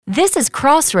This is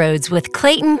Crossroads with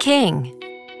Clayton King.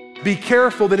 Be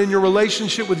careful that in your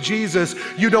relationship with Jesus,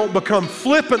 you don't become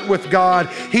flippant with God.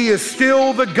 He is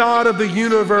still the God of the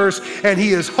universe, and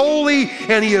He is holy,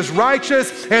 and He is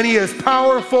righteous, and He is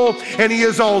powerful, and He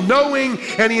is all-knowing,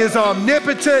 and He is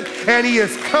omnipotent, and He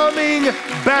is coming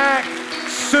back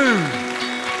soon.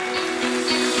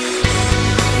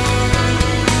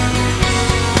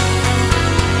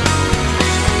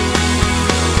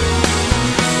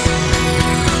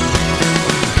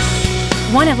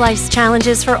 One of life's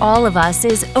challenges for all of us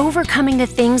is overcoming the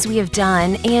things we have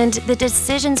done and the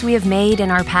decisions we have made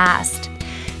in our past.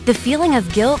 The feeling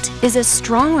of guilt is a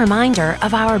strong reminder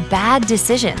of our bad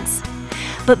decisions.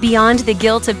 But beyond the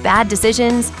guilt of bad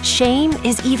decisions, shame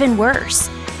is even worse.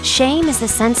 Shame is the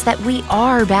sense that we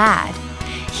are bad.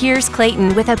 Here's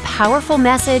Clayton with a powerful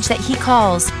message that he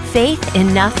calls Faith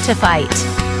Enough to Fight.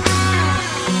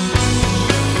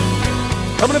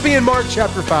 I'm going to be in Mark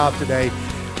chapter 5 today.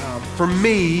 For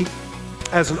me,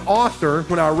 as an author,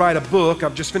 when I write a book,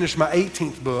 I've just finished my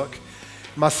 18th book.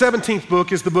 My 17th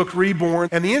book is the book Reborn,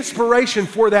 and the inspiration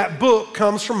for that book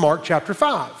comes from Mark chapter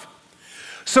 5.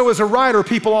 So as a writer,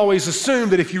 people always assume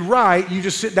that if you write, you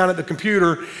just sit down at the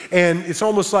computer and it's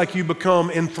almost like you become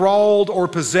enthralled or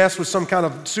possessed with some kind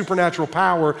of supernatural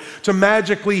power to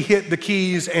magically hit the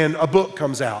keys and a book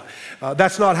comes out.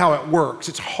 That's not how it works.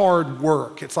 It's hard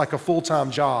work. It's like a full-time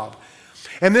job.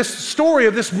 And this story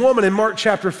of this woman in Mark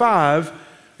chapter 5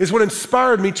 is what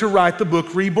inspired me to write the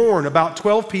book Reborn, about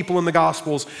 12 people in the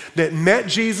Gospels that met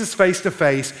Jesus face to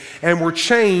face and were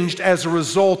changed as a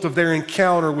result of their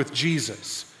encounter with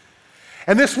Jesus.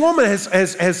 And this woman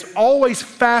has always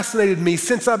fascinated me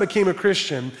since I became a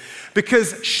Christian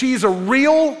because she's a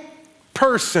real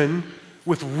person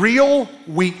with real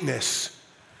weakness.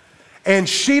 And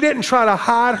she didn't try to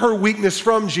hide her weakness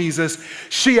from Jesus.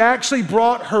 She actually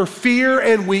brought her fear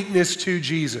and weakness to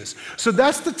Jesus. So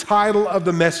that's the title of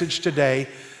the message today.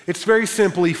 It's very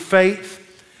simply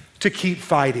Faith to Keep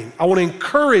Fighting. I want to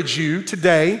encourage you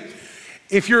today,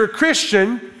 if you're a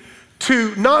Christian,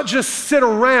 to not just sit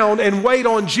around and wait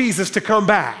on Jesus to come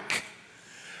back.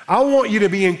 I want you to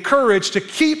be encouraged to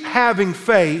keep having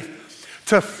faith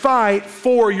to fight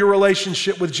for your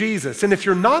relationship with Jesus. And if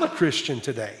you're not a Christian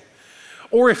today,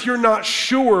 or if you're not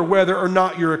sure whether or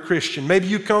not you're a Christian, maybe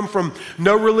you come from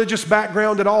no religious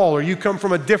background at all, or you come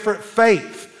from a different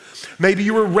faith. Maybe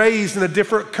you were raised in a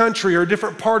different country or a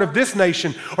different part of this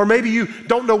nation, or maybe you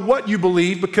don't know what you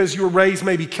believe because you were raised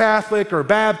maybe Catholic or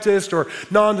Baptist or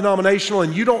non-denominational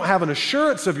and you don't have an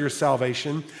assurance of your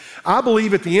salvation. I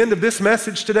believe at the end of this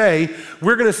message today,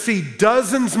 we're going to see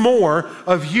dozens more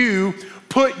of you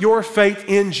put your faith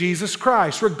in Jesus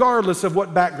Christ, regardless of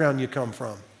what background you come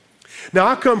from. Now,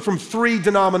 I come from 3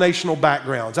 denominational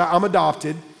backgrounds. I'm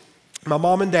adopted. My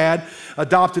mom and dad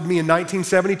adopted me in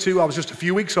 1972. I was just a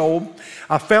few weeks old.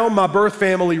 I found my birth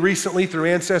family recently through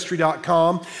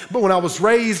Ancestry.com. But when I was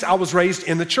raised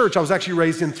in the church. I was actually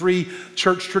raised in 3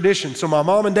 church traditions. So my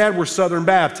mom and dad were Southern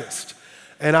Baptist,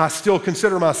 and I still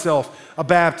consider myself a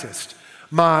Baptist.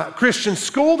 My Christian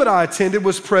school that I attended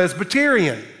was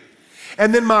Presbyterian.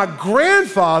 And then my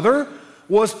grandfather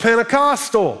was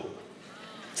Pentecostal.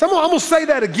 So I'm going to say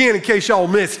that again in case y'all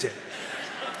missed it.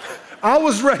 I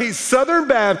was raised Southern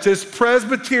Baptist,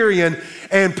 Presbyterian,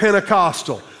 and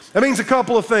Pentecostal. That means a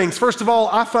couple of things. First of all,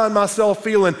 I find myself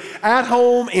feeling at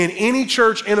home in any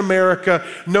church in America,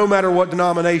 no matter what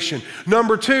denomination.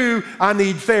 Number 2, I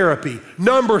need therapy.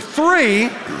 Number 3,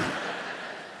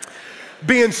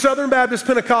 being Southern Baptist,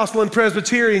 Pentecostal, and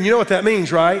Presbyterian, you know what that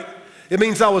means, right? It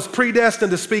means I was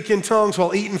predestined to speak in tongues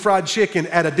while eating fried chicken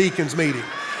at a deacon's meeting.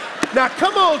 Now,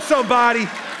 come on, somebody.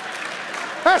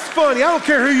 That's funny. I don't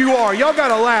care who you are. Y'all got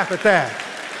to laugh at that.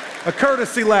 A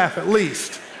courtesy laugh, at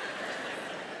least.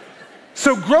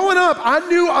 So growing up, I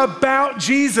knew about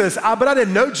Jesus, but I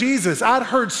didn't know Jesus. I'd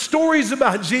heard stories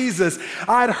about Jesus.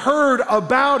 I'd heard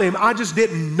about him. I just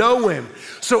didn't know him.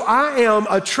 So I am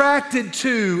attracted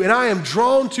to, and I am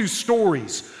drawn to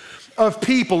stories of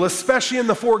people, especially in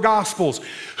the 4 Gospels,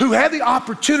 who had the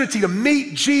opportunity to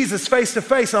meet Jesus face to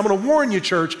face. And I'm going to warn you,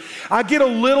 church, I get a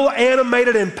little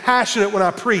animated and passionate when I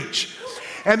preach.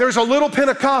 And there's a little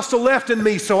Pentecostal left in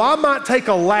me, so I might take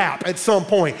a lap at some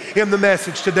point in the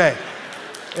message today.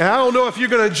 And I don't know if you're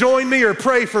going to join me or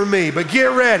pray for me, but get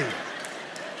ready.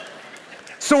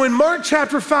 So in Mark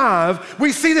chapter 5,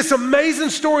 we see this amazing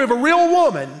story of a real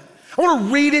woman. I want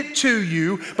to read it to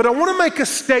you, but I want to make a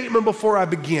statement before I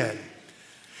begin.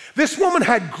 This woman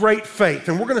had great faith,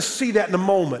 and we're going to see that in a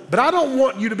moment, but I don't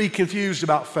want you to be confused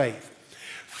about faith.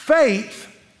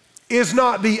 Faith is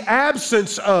not the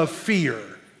absence of fear.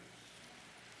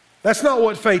 That's not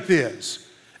what faith is.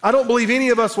 I don't believe any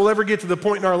of us will ever get to the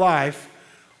point in our life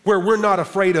where we're not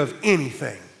afraid of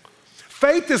anything.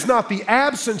 Faith is not the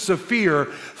absence of fear.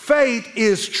 Faith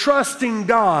is trusting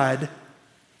God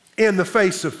in the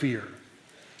face of fear.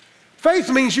 Faith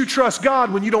means you trust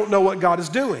God when you don't know what God is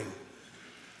doing.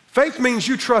 Faith means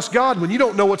you trust God when you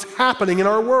don't know what's happening in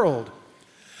our world.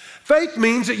 Faith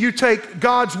means that you take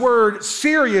God's word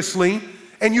seriously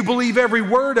and you believe every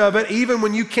word of it, even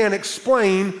when you can't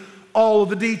explain all of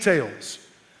the details.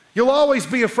 You'll always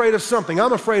be afraid of something.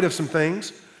 I'm afraid of some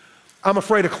things. I'm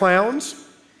afraid of clowns.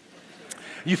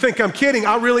 You think I'm kidding?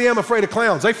 I really am afraid of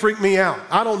clowns. They freak me out.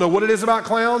 I don't know what it is about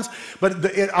clowns, but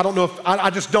I don't know if,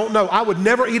 I just don't know. I would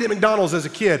never eat at McDonald's as a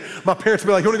kid. My parents would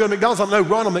be like, you want to go to McDonald's? I'm like, no,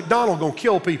 Ronald McDonald gonna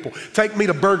kill people. Take me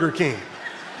to Burger King.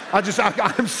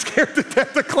 I'm scared to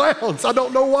death of clowns. I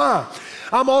don't know why.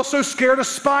 I'm also scared of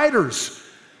spiders.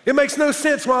 It makes no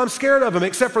sense why I'm scared of them,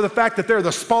 except for the fact that they're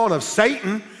the spawn of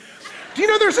Satan. Do you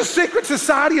know there's a secret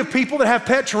society of people that have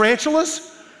pet tarantulas?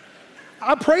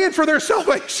 I'm praying for their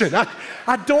salvation.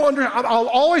 I'll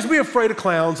always be afraid of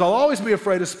clowns. I'll always be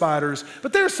afraid of spiders.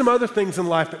 But there are some other things in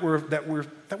life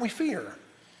that we fear.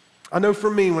 I know for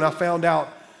me, when I found out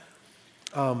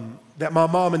that my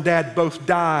mom and dad both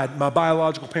died, my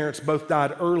biological parents both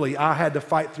died early, I had to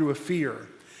fight through a fear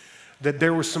that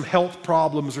there were some health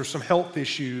problems or some health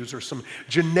issues or some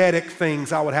genetic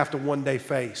things I would have to one day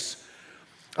face.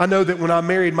 I know that when I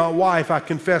married my wife, I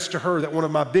confessed to her that one of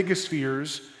my biggest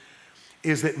fears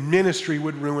is that ministry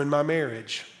would ruin my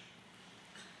marriage.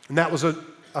 And that was a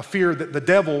fear that the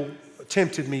devil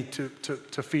tempted me to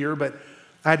fear, but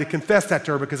I had to confess that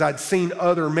to her because I'd seen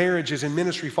other marriages in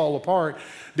ministry fall apart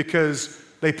because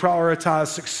they prioritize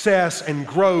success and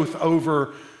growth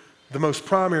over the most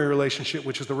primary relationship,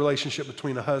 which is the relationship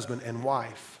between a husband and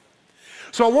wife.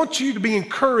 So I want you to be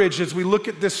encouraged as we look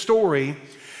at this story.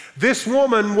 This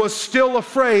woman was still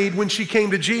afraid when she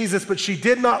came to Jesus, but she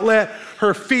did not let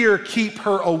her fear keep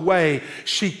her away.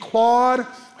 She clawed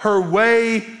her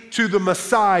way to the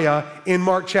Messiah in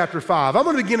Mark chapter 5. I'm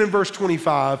going to begin in verse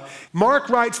 25. Mark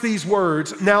writes these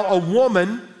words, "Now a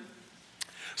woman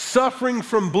suffering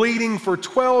from bleeding for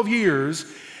 12 years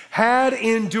had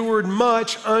endured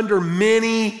much under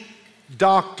many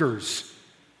doctors.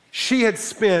 She had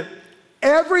spent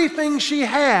everything she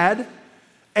had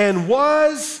and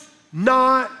was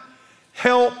not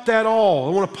helped at all."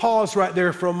 I want to pause right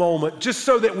there for a moment, just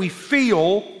so that we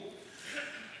feel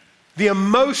the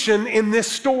emotion in this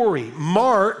story.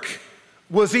 Mark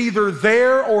was either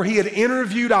there or he had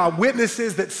interviewed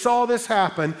eyewitnesses that saw this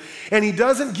happen, and he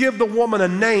doesn't give the woman a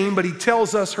name, but he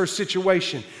tells us her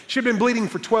situation. She'd been bleeding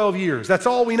for 12 years. That's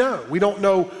all we know. We don't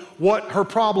know what her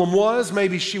problem was.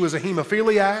 Maybe she was a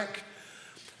hemophiliac.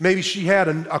 Maybe she had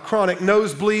a chronic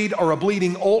nosebleed or a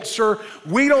bleeding ulcer.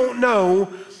 We don't know,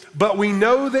 but we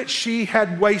know that she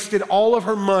had wasted all of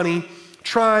her money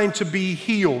trying to be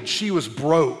healed. She was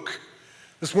broke.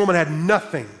 This woman had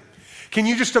nothing. Can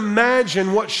you just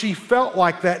imagine what she felt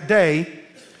like that day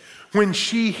when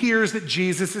she hears that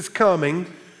Jesus is coming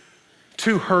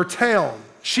to her town?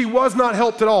 She was not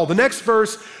helped at all. The next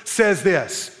verse says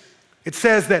this. It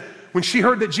says that when she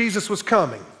heard that Jesus was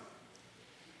coming,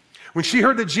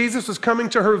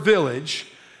 to her village,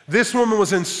 this woman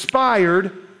was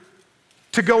inspired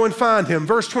to go and find him.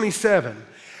 Verse 27,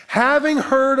 having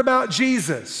heard about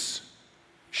Jesus,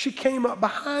 she came up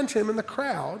behind him in the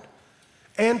crowd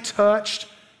and touched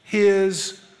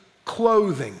his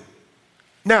clothing.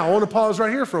 Now, I want to pause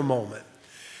right here for a moment.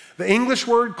 The English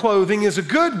word clothing is a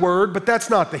good word, but that's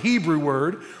not the Hebrew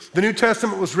word. The New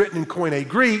Testament was written in Koine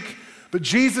Greek, but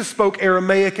Jesus spoke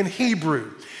Aramaic and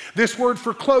Hebrew. This word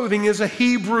for clothing is a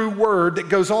Hebrew word that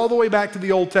goes all the way back to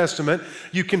the Old Testament.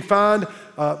 You can find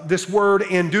this word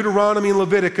in Deuteronomy and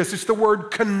Leviticus. It's the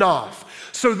word kanaf.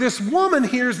 So this woman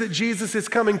hears that Jesus is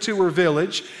coming to her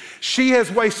village. She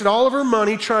has wasted all of her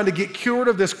money trying to get cured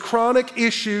of this chronic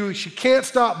issue. She can't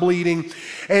stop bleeding.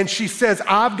 And she says,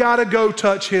 I've got to go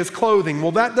touch his clothing.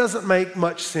 Well, that doesn't make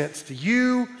much sense to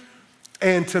you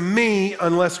and to me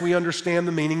unless we understand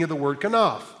the meaning of the word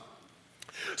kanaf.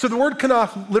 So the word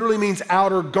kanaf literally means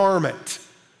outer garment.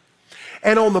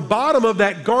 And on the bottom of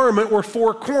that garment were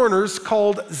four corners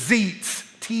called zits,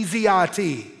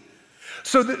 T-Z-I-T.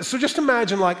 So just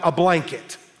imagine like a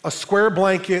blanket, a square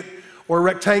blanket or a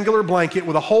rectangular blanket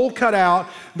with a hole cut out.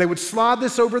 They would slide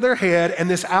this over their head, and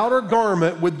this outer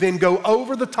garment would then go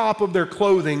over the top of their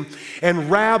clothing, and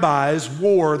rabbis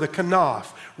wore the kanaf.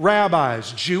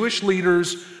 Rabbis, Jewish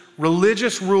leaders,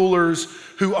 religious rulers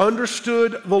who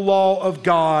understood the law of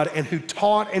God and who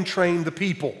taught and trained the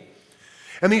people.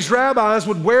 And these rabbis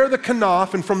would wear the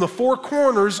kanaf, and from the four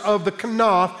corners of the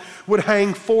kanaf would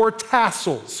hang 4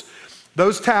 tassels.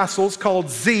 Those tassels, called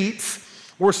zeets,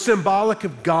 were symbolic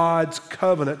of God's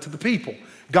covenant to the people,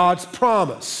 God's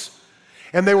promise.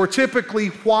 And they were typically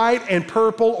white and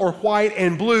purple or white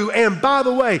and blue. And by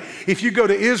the way, if you go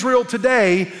to Israel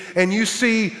today and you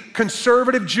see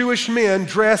conservative Jewish men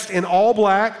dressed in all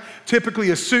black,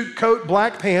 typically a suit coat,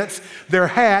 black pants, their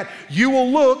hat, you will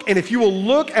look, and if you will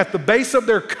look at the base of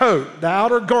their coat, the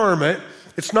outer garment,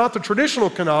 it's not the traditional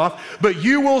kanaf, but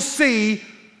you will see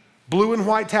blue and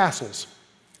white tassels.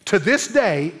 To this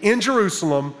day in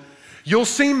Jerusalem, you'll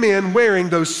see men wearing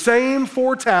those same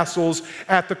 4 tassels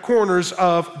at the corners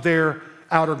of their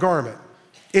outer garment.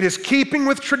 It is keeping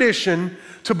with tradition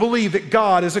to believe that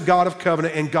God is a God of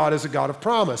covenant and God is a God of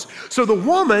promise. So the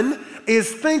woman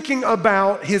is thinking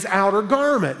about his outer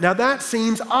garment. Now that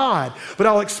seems odd, but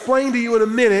I'll explain to you in a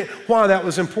minute why that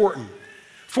was important.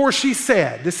 For she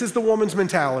said, this is the woman's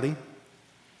mentality,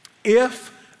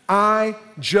 if I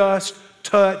just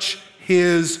touch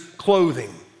his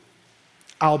clothing,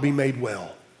 I'll be made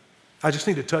well. I just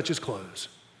need to touch his clothes.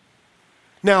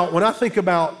 Now, when I think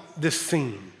about this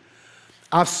scene,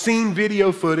 I've seen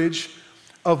video footage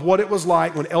of what it was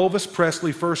like when Elvis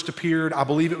Presley first appeared. I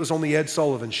believe it was on the Ed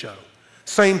Sullivan Show.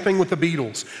 Same thing with the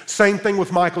Beatles. Same thing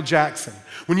with Michael Jackson.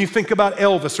 When you think about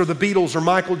Elvis or the Beatles or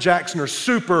Michael Jackson or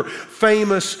super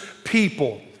famous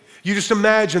people, you just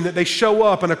imagine that they show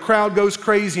up and a crowd goes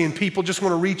crazy and people just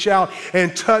want to reach out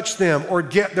and touch them or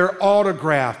get their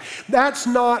autograph. That's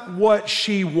not what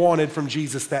she wanted from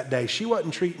Jesus that day. She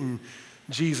wasn't treating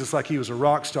Jesus like he was a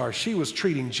rock star. She was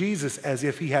treating Jesus as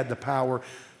if he had the power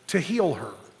to heal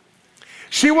her.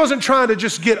 She wasn't trying to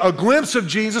just get a glimpse of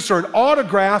Jesus or an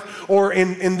autograph or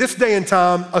in this day and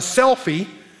time, a selfie.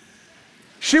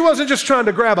 She wasn't just trying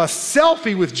to grab a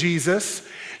selfie with Jesus.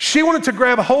 She wanted to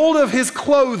grab hold of his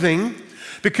clothing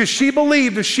because she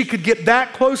believed if she could get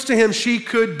that close to him, she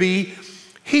could be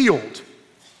healed.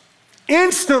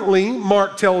 Instantly,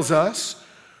 Mark tells us,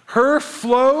 her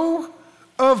flow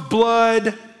of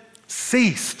blood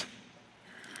ceased.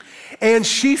 And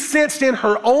she sensed in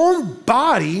her own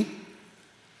body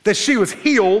that she was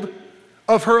healed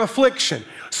of her affliction.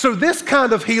 So this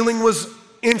kind of healing was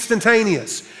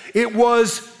instantaneous. It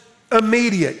was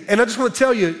immediate. And I just want to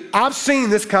tell you, I've seen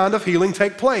this kind of healing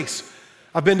take place.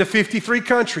 I've been to 53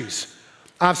 countries.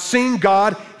 I've seen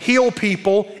God heal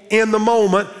people in the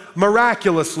moment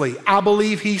miraculously. I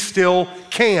believe he still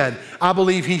can. I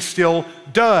believe he still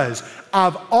does.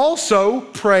 I've also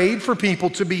prayed for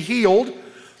people to be healed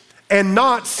and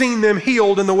not seen them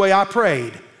healed in the way I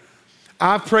prayed.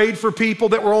 I've prayed for people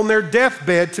that were on their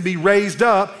deathbed to be raised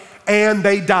up and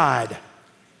they died.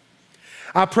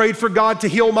 I prayed for God to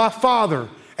heal my father,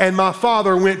 and my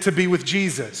father went to be with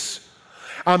Jesus.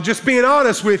 I'm just being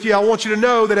honest with you. I want you to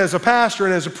know that as a pastor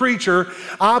and as a preacher,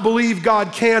 I believe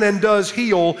God can and does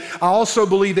heal. I also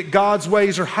believe that God's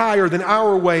ways are higher than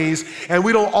our ways, and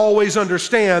we don't always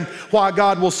understand why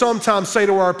God will sometimes say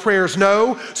to our prayers,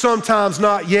 no, sometimes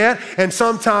not yet, and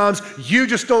sometimes you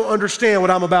just don't understand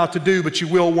what I'm about to do, but you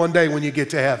will one day when you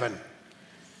get to heaven.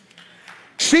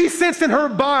 She sensed in her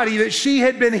body that she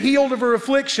had been healed of her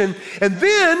affliction. And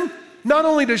then, not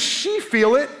only does she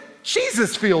feel it,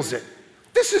 Jesus feels it.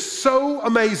 This is so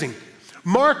amazing.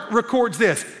 Mark records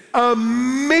this.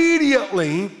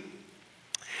 Immediately,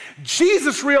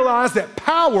 Jesus realized that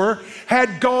power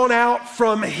had gone out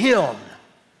from him.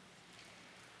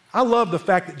 I love the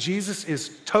fact that Jesus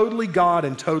is totally God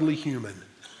and totally human.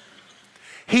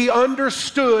 He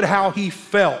understood how he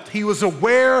felt. He was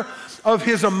aware of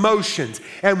his emotions.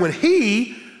 And when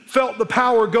he felt the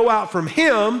power go out from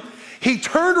him, he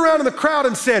turned around in the crowd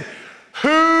and said,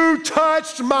 who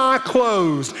touched my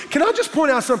clothes? Can I just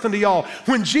point out something to y'all?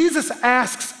 When Jesus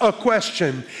asks a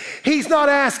question, he's not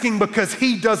asking because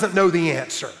he doesn't know the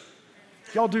answer.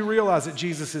 Y'all do realize that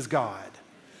Jesus is God,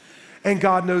 and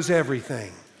God knows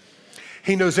everything.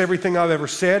 He knows everything I've ever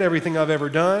said, everything I've ever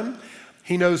done.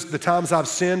 He knows the times I've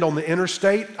sinned on the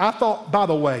interstate. I thought, by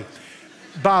the way,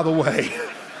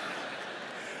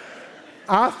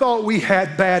 I thought we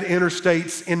had bad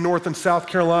interstates in North and South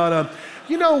Carolina.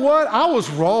 You know what? I was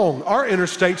wrong. Our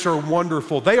interstates are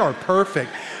wonderful. They are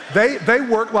perfect. They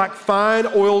work like fine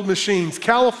oiled machines.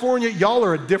 California, y'all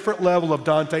are a different level of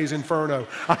Dante's Inferno.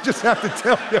 I just have to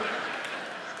tell you.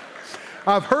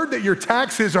 I've heard that your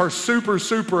taxes are super,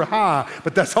 super high,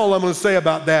 but that's all I'm going to say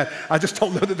about that. I just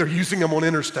don't know that they're using them on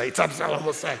interstates. That's all I'm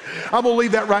going to say. I'm going to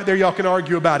leave that right there. Y'all can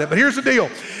argue about it. But here's the deal.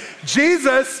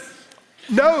 Jesus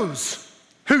knows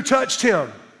who touched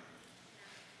him.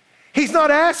 He's not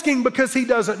asking because he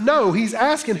doesn't know. He's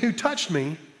asking who touched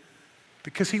me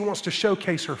because he wants to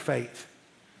showcase her faith.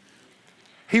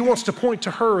 He wants to point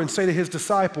to her and say to his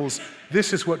disciples,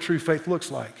 this is what true faith looks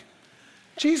like.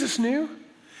 Jesus knew.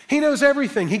 He knows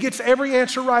everything. He gets every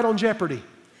answer right on Jeopardy.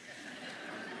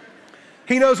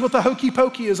 He knows what the hokey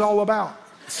pokey is all about.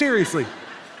 Seriously.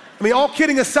 I mean, all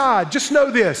kidding aside, just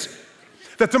know this,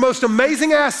 that the most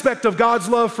amazing aspect of God's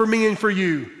love for me and for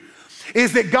you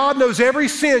is that God knows every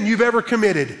sin you've ever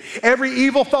committed, every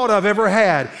evil thought I've ever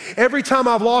had, every time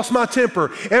I've lost my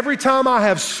temper, every time I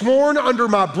have sworn under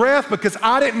my breath because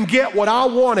I didn't get what I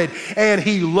wanted, and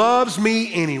He loves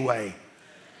me anyway.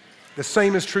 The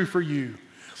same is true for you.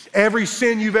 Every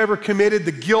sin you've ever committed,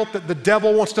 the guilt that the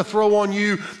devil wants to throw on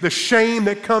you, the shame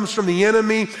that comes from the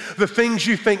enemy, the things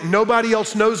you think nobody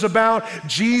else knows about,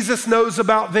 Jesus knows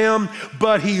about them,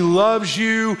 but He loves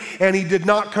you, and He did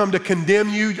not come to condemn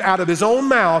you. Out of His own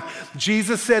mouth,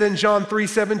 Jesus said in John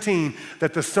 3:17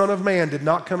 that the Son of Man did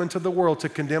not come into the world to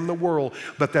condemn the world,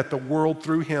 but that the world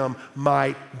through Him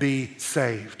might be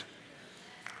saved.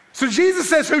 So Jesus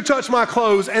says, who touched my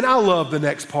clothes? And I love the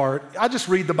next part. I just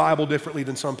read the Bible differently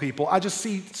than some people. I just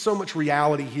see so much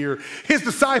reality here. His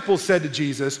disciples said to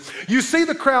Jesus, you see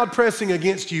the crowd pressing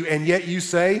against you, and yet you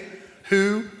say,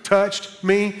 who touched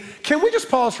me? Can we just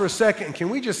pause for a second, and can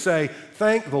we just say,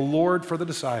 thank the Lord for the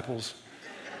disciples?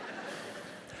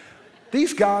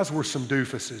 These guys were some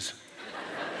doofuses.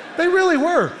 They really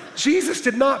were. Jesus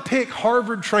did not pick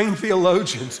Harvard-trained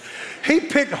theologians. He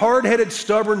picked hard-headed,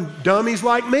 stubborn dummies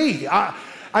like me. And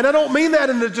I don't mean that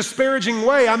in a disparaging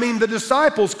way. I mean the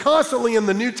disciples constantly in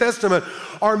the New Testament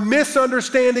are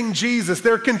misunderstanding Jesus.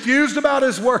 They're confused about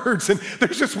His words. And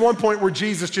there's just one point where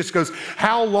Jesus just goes,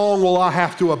 how long will I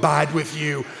have to abide with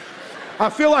you? I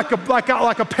feel like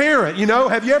a parent, you know?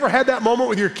 Have you ever had that moment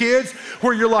with your kids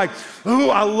where you're like,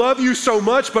 ooh, I love you so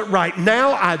much, but right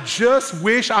now I just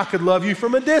wish I could love you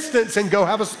from a distance and go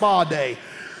have a spa day.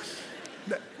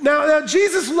 Now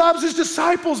Jesus loves His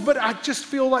disciples, but I just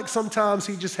feel like sometimes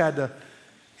He just had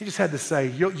to say,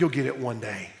 you'll get it one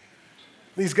day.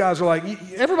 These guys are like,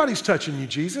 everybody's touching you,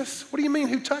 Jesus. What do you mean,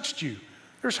 who touched you?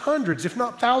 There's hundreds, if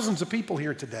not thousands of people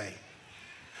here today.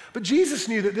 But Jesus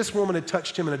knew that this woman had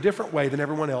touched Him in a different way than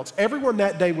everyone else. Everyone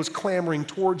that day was clamoring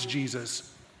towards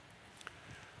Jesus.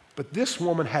 But this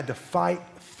woman had to fight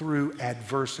through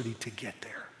adversity to get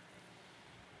there.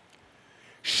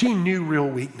 She knew real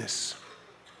weakness.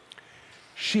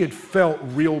 She had felt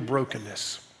real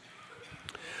brokenness.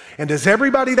 And as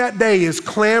everybody that day is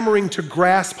clamoring to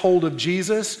grasp hold of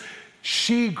Jesus,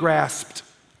 she grasped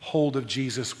hold of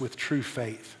Jesus with true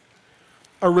faith,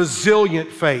 a resilient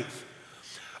faith.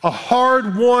 A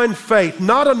hard-won faith,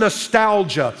 not a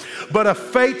nostalgia, but a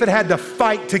faith that had to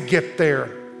fight to get there.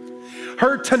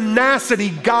 Her tenacity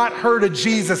got her to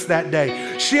Jesus that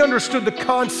day. She understood the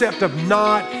concept of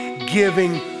not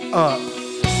giving up.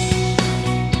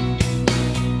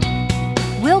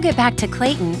 We'll get back to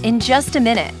Clayton in just a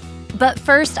minute. But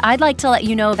first, I'd like to let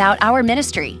you know about our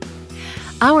ministry.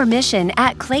 Our mission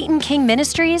at Clayton King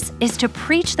Ministries is to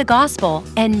preach the gospel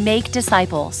and make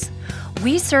disciples.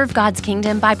 We serve God's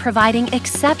kingdom by providing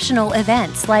exceptional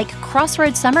events like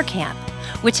Crossroads Summer Camp,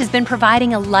 which has been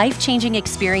providing a life-changing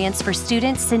experience for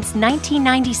students since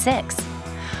 1996.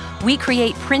 We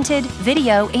create printed,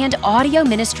 video, and audio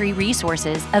ministry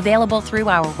resources available through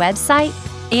our website,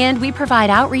 and we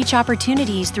provide outreach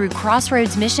opportunities through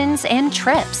Crossroads missions and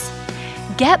trips.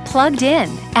 Get plugged in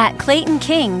at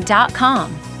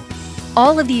claytonking.com.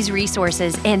 All of these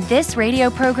resources and this radio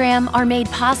program are made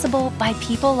possible by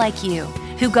people like you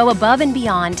who go above and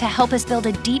beyond to help us build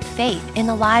a deep faith in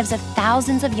the lives of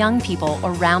thousands of young people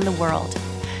around the world.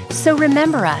 So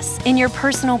remember us in your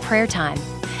personal prayer time.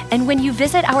 And when you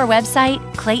visit our website,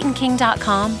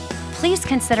 claytonking.com, please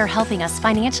consider helping us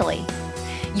financially.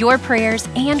 Your prayers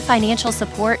and financial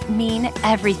support mean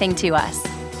everything to us.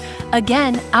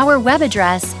 Again, our web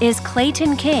address is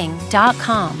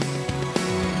claytonking.com.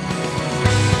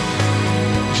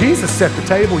 Jesus set the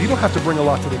table. You don't have to bring a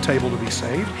lot to the table to be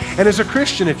saved. And as a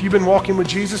Christian, if you've been walking with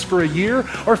Jesus for a year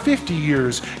or 50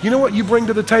 years, you know what you bring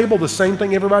to the table? The same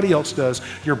thing everybody else does.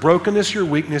 Your brokenness, your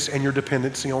weakness, and your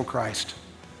dependency on Christ.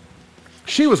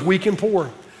 She was weak and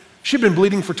poor. She'd been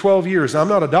bleeding for 12 years. I'm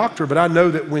not a doctor, but I know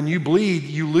that when you bleed,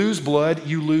 you lose blood,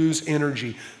 you lose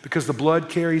energy, because the blood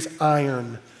carries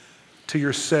iron to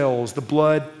your cells. The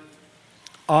blood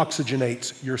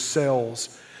oxygenates your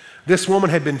cells. This woman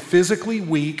had been physically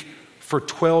weak for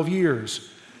 12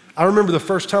 years. I remember the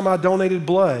first time I donated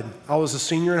blood. I was a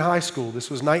senior in high school.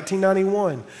 This was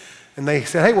 1991. And they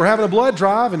said, hey, we're having a blood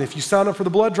drive, and if you sign up for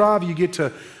the blood drive, you get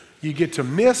to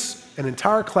miss an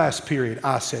entire class period.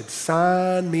 I said,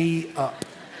 sign me up.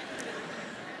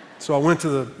 So I went to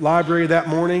the library that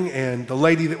morning, and the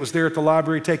lady that was there at the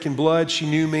library taking blood, she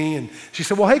knew me, and she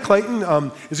said, well, hey, Clayton,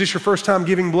 is this your first time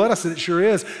giving blood? I said, it sure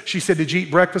is. She said, did you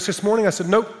eat breakfast this morning? I said,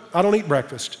 nope, I don't eat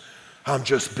breakfast. I'm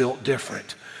just built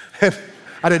different.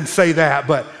 I didn't say that,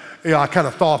 but I kind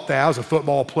of thought that. I was a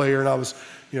football player, and I was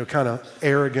kind of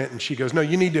arrogant, and she goes, no,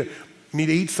 you need to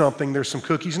eat something. There's some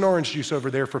cookies and orange juice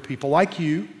over there for people like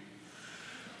you.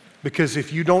 Because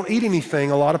if you don't eat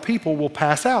anything, a lot of people will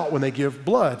pass out when they give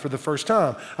blood for the first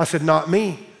time. I said, not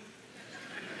me.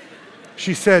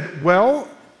 She said, well,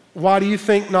 why do you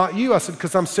think not you? I said,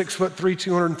 because I'm 6'3",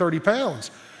 230 pounds.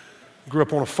 Grew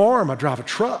up on a farm, I drive a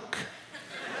truck.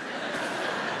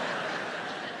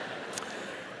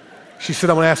 She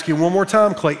said, I'm gonna ask you one more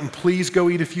time, Clayton, please go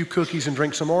eat a few cookies and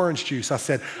drink some orange juice. I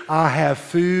said, I have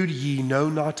food ye know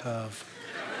not of.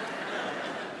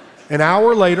 An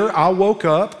hour later, I woke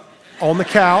up on the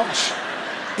couch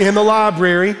in the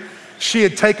library. She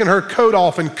had taken her coat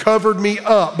off and covered me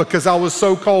up because I was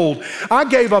so cold. I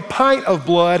gave a pint of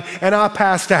blood and I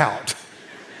passed out.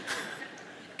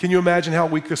 Can you imagine how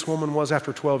weak this woman was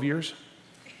after 12 years?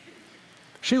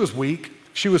 She was weak.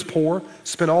 She was poor,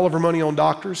 spent all of her money on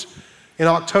doctors. In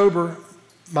October,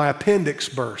 my appendix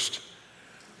burst.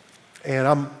 And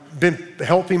I've been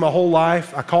healthy my whole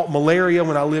life. I caught malaria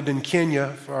when I lived in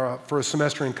Kenya for a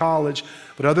semester in college.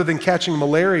 But other than catching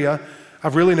malaria,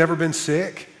 I've really never been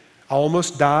sick. I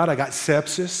almost died. I got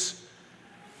sepsis.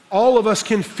 All of us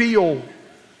can feel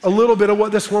a little bit of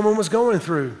what this woman was going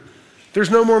through. There's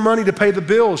no more money to pay the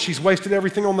bills. She's wasted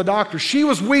everything on the doctor. She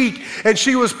was weak and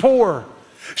she was poor.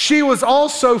 She was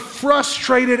also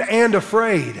frustrated and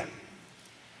afraid.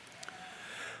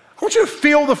 I want you to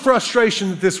feel the frustration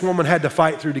that this woman had to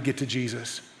fight through to get to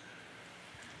Jesus.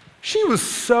 She was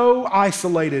so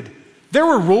isolated. There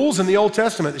were rules in the Old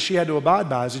Testament that she had to abide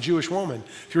by as a Jewish woman.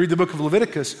 If you read the book of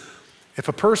Leviticus, if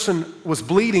a person was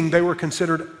bleeding, they were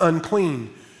considered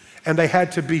unclean, and they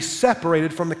had to be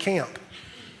separated from the camp.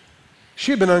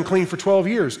 She had been unclean for 12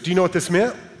 years. Do you know what this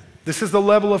meant? This is the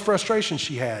level of frustration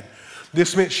she had.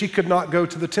 This meant she could not go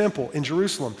to the temple in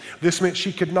Jerusalem. This meant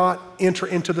she could not enter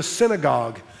into the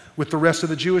synagogue with the rest of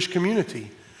the Jewish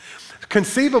community.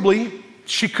 Conceivably,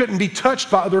 she couldn't be touched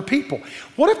by other people.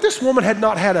 What if this woman had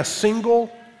not had a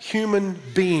single human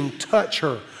being touch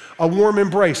her, a warm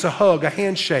embrace, a hug, a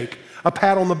handshake, a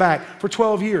pat on the back for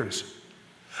 12 years?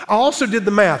 I also did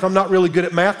the math. I'm not really good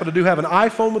at math, but I do have an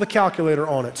iPhone with a calculator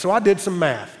on it. So I did some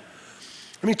math.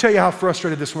 Let me tell you how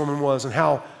frustrated this woman was and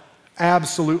how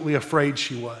absolutely afraid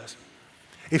she was.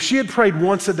 If she had prayed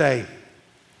once a day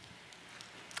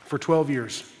for 12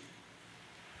 years,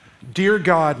 dear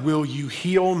God, will you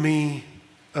heal me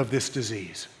of this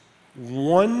disease?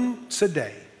 Once a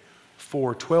day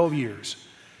for 12 years,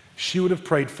 she would have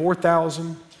prayed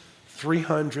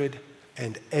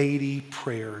 4,380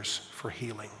 prayers for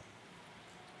healing.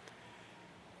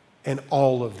 And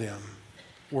all of them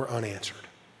were unanswered.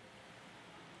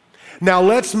 Now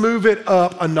let's move it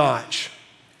up a notch.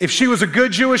 If she was a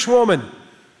good Jewish woman,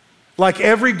 like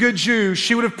every good Jew,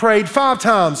 she would have prayed 5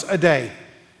 times a day.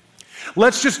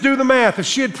 Let's just do the math. If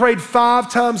she had prayed 5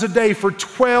 times a day for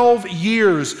 12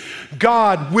 years,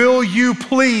 God, will you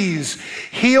please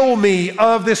heal me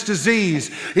of this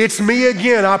disease? It's me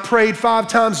again. I prayed 5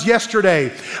 times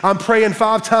yesterday. I'm praying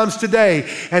 5 times today.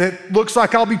 And it looks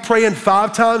like I'll be praying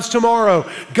 5 times tomorrow.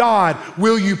 God,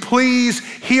 will you please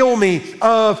heal me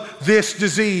of this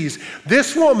disease?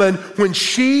 This woman, when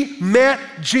she met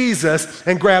Jesus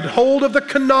and grabbed hold of the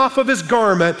kanaf of his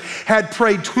garment, had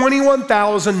prayed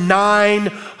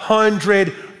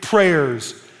 21,900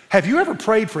 prayers. Have you ever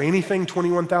prayed for anything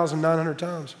 21,900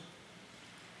 times?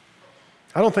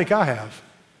 I don't think I have.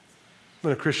 I've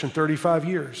been a Christian 35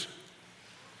 years.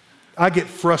 I get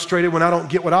frustrated when I don't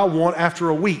get what I want after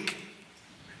a week.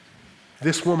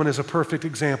 This woman is a perfect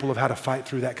example of how to fight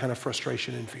through that kind of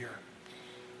frustration and fear.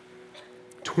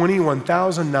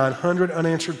 21,900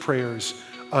 unanswered prayers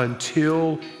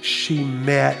until she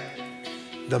met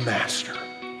the Master.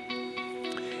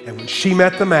 And when she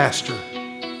met the Master,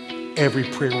 every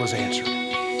prayer was answered.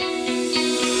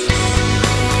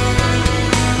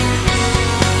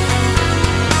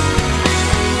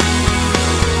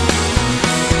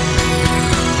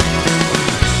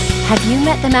 Have you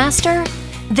met the Master?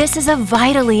 This is a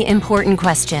vitally important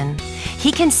question.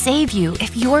 He can save you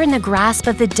if you're in the grasp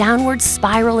of the downward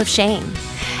spiral of shame.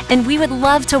 And we would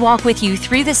love to walk with you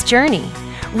through this journey.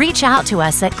 Reach out to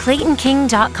us at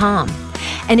claytonking.com.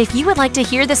 And if you would like to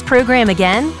hear this program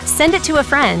again, send it to a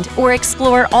friend or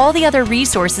explore all the other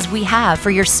resources we have for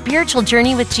your spiritual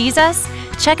journey with Jesus,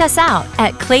 check us out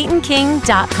at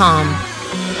claytonking.com.